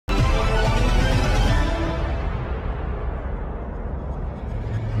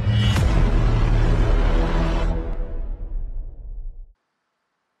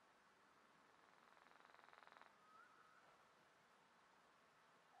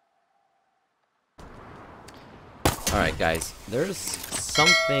Alright, guys. There's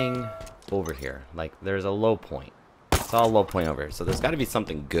something over here. Like, there's a low point. It's all low point over here. So there's got to be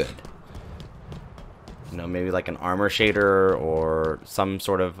something good. You know, maybe like an armor shader or some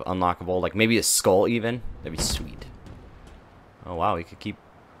sort of unlockable. Like maybe a skull even. That'd be sweet. Oh, wow. We could keep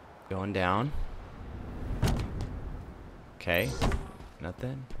going down. Okay.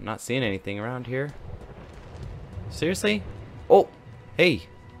 Nothing. I'm not seeing anything around here. Seriously? Oh! Hey!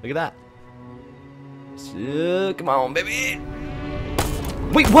 Look at that. Come on, baby!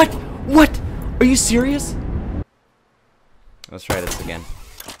 Wait, what? What? Are you serious? Let's try this again.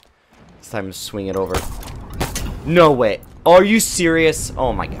 This time swing it over. No way. Are you serious?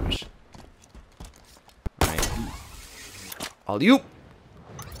 Oh my gosh. Alright. Alley-oop!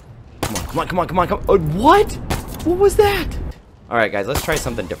 Come on, come on, come on, come on, come on. What? What was that? Alright, guys, let's try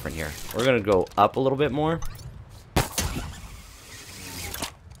something different here. We're gonna go up a little bit more.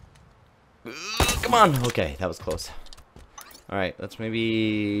 Come on! Okay, that was close. Alright, let's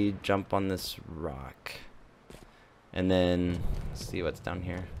maybe jump on this rock. And then see what's down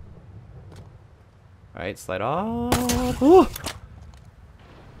here. Alright, slide off. Ooh.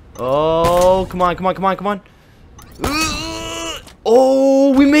 Oh, come on, come on, come on, come on.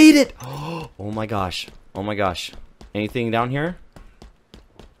 Oh, we made it! Oh my gosh. Oh my gosh. Anything down here?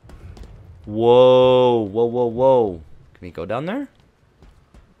 Whoa, whoa, whoa, whoa. Can we go down there?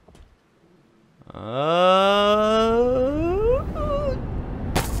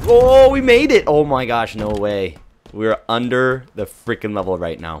 Oh, we made it! Oh my gosh, no way. We're under the freaking level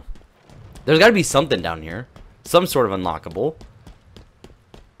right now. There's got to be something down here. Some sort of unlockable.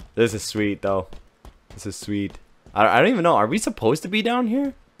 This is sweet, though. This is sweet. I don't even know. Are we supposed to be down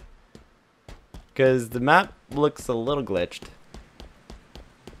here? Because the map looks a little glitched.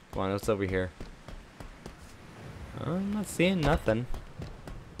 Come on, what's over here? I'm not seeing nothing.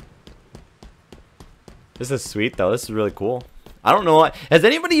 This is sweet, though. This is really cool. I don't know. Has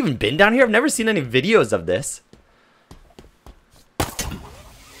anybody even been down here? I've never seen any videos of this.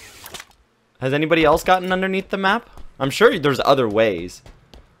 Has anybody else gotten underneath the map? I'm sure there's other ways.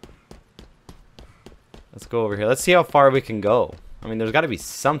 Let's go over here. Let's see how far we can go. I mean, there's got to be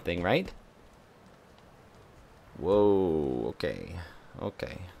something, right? Whoa. Okay.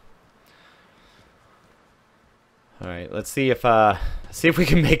 Okay. All right. Let's see if we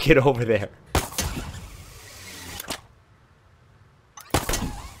can make it over there.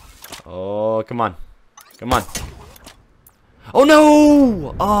 Oh, come on. Come on. Oh,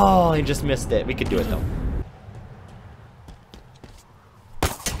 no! Oh, I just missed it. We could do it, though.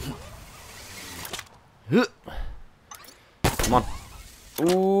 Come on.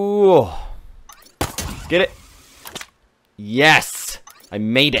 Ooh. Get it. Yes! I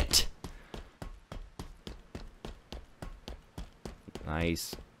made it.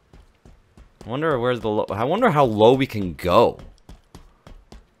 Nice. I wonder where's the low. I wonder how low we can go.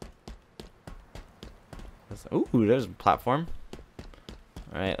 Ooh, there's a platform.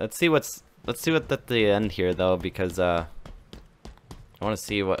 Alright, let's see what's at the end here though, because I want to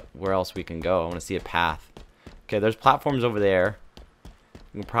see where else we can go. I want to see a path. Okay, there's platforms over there.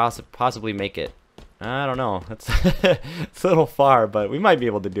 We can possibly make it. I don't know. It's it's a little far, but we might be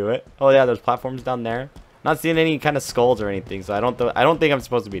able to do it. Oh yeah, there's platforms down there. Not seeing any kind of skulls or anything, so I don't think I'm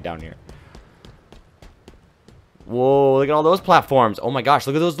supposed to be down here. Whoa, look at all those platforms. Oh my gosh,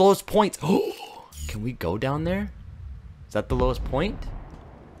 look at those lowest points. Oh, can we go down there? Is that the lowest point?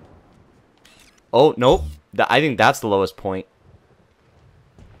 Oh, nope. I think that's the lowest point.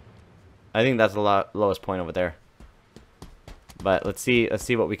 I think that's the lowest point over there. But let's see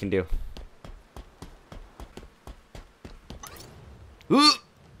what we can do. Ooh.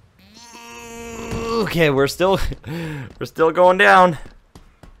 Okay, we're still going down.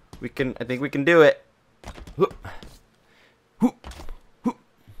 I think we can do it.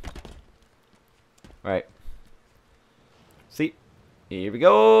 Right. See? Here we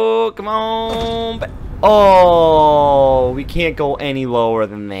go. Come on. Oh, we can't go any lower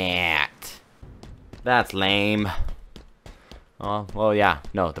than that. That's lame. Oh, well, yeah.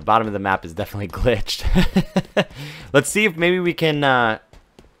 No, the bottom of the map is definitely glitched. Let's see if maybe we can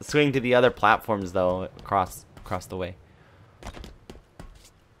swing to the other platforms, though, across the way.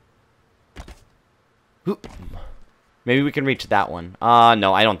 Maybe we can reach that one.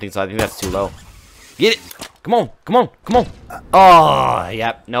 No, I don't think so. I think that's too low. Get it! Come on! Come on! Come on! Oh,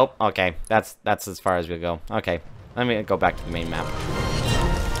 yep. Nope. Okay. That's as far as we'll go. Okay. Let me go back to the main map.